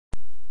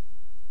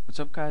What's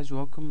up, guys?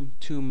 Welcome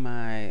to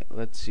my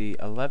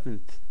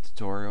 11th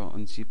tutorial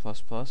in C++,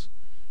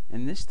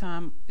 and this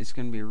time it's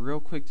going to be a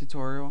real quick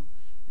tutorial,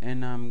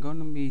 and I'm going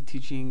to be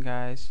teaching you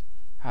guys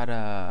how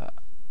to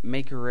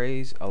make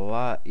arrays a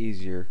lot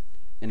easier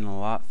and a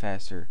lot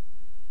faster.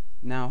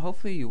 Now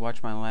hopefully you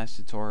watched my last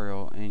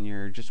tutorial and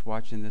you're just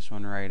watching this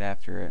one right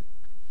after it.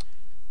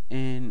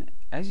 And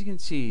as you can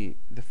see,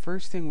 the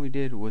first thing we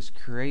did was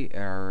create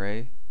our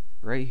array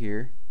right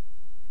here,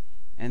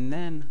 and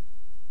then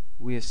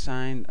we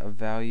assigned a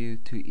value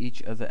to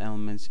each of the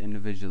elements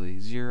individually,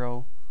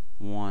 0,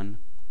 1,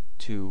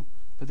 2,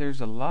 but there's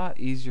a lot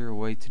easier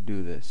way to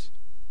do this.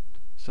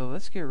 So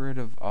let's get rid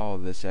of all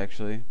of this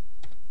actually,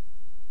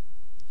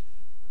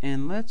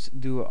 and let's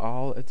do it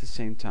all at the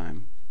same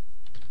time.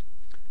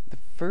 The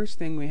first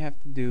thing we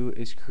have to do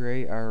is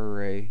create our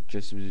array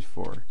just as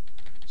before.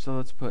 So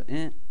let's put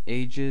int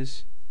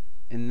ages,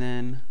 and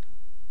then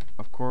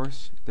of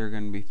course there are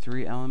going to be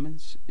 3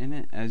 elements in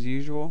it as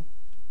usual.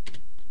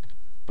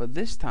 But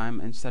this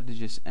time, instead of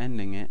just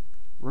ending it,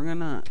 we're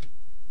gonna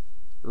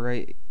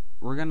create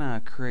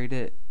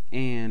it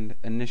and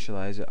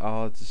initialize it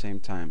all at the same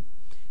time,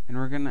 and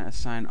we're gonna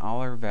assign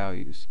all our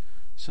values.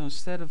 So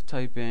instead of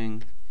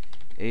typing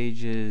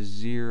ages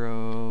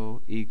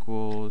 0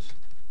 equals,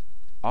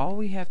 all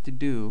we have to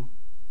do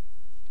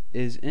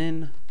is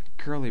in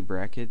curly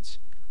brackets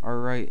or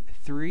write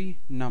 3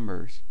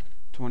 numbers,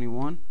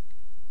 21,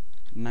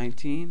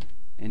 19,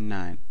 and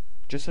 9,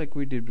 just like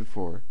we did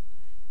before,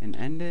 and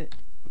end it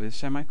with a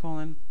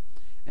semicolon.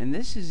 And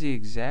this is the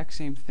exact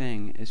same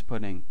thing as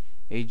putting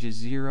ages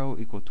 0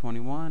 equal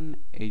 21,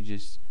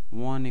 ages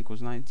 1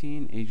 equals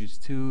 19, ages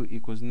 2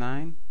 equals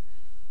 9.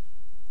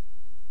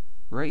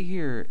 Right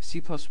here,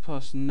 C++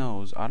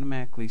 knows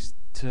automatically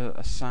to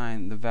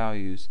assign the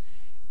values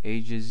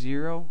ages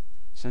 0,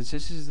 since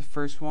this is the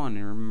first one,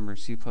 and remember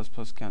C++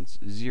 counts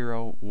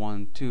 0,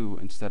 1, 2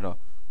 instead of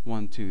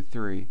 1, 2,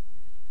 3.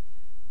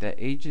 That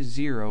ages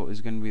 0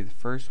 is going to be the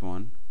first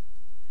one,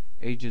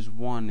 ages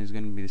 1 is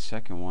going to be the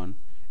second one,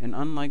 and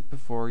unlike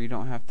before, you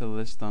don't have to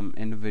list them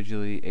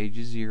individually,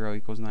 ages 0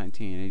 equals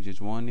 19, ages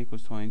 1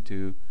 equals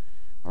 22,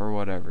 or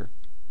whatever.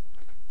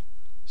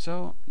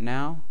 So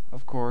now,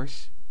 of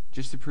course,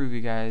 just to prove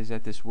you guys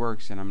that this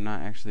works and I'm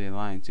not actually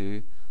lying to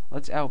you,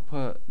 let's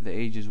output the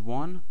ages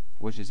 1,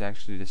 which is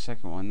actually the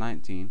second one,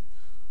 19,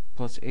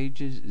 plus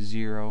ages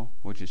 0,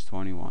 which is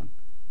 21.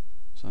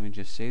 So let me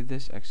just save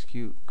this,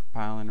 execute,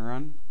 compile, and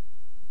run.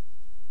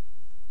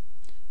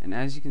 And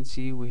as you can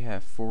see, we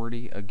have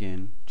 40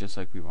 again, just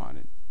like we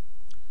wanted.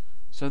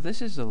 So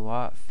this is a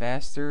lot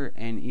faster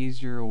and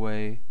easier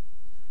way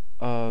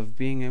of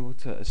being able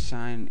to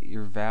assign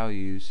your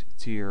values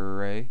to your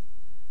array.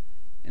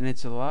 And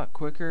it's a lot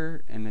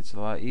quicker and it's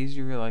a lot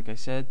easier, like I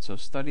said, so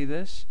study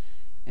this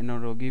and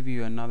it'll give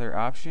you another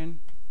option.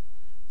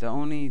 The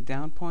only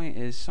down point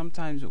is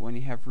sometimes when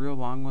you have real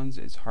long ones,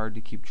 it's hard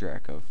to keep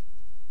track of.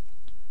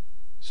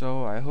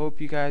 So I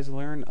hope you guys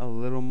learn a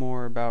little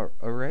more about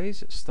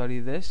arrays. Study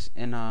this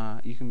and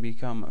you can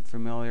become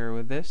familiar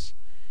with this,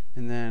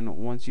 and then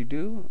once you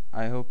do,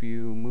 I hope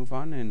you move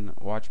on and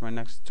watch my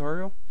next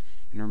tutorial,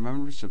 and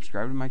remember to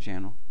subscribe to my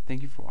channel.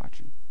 Thank you for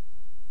watching.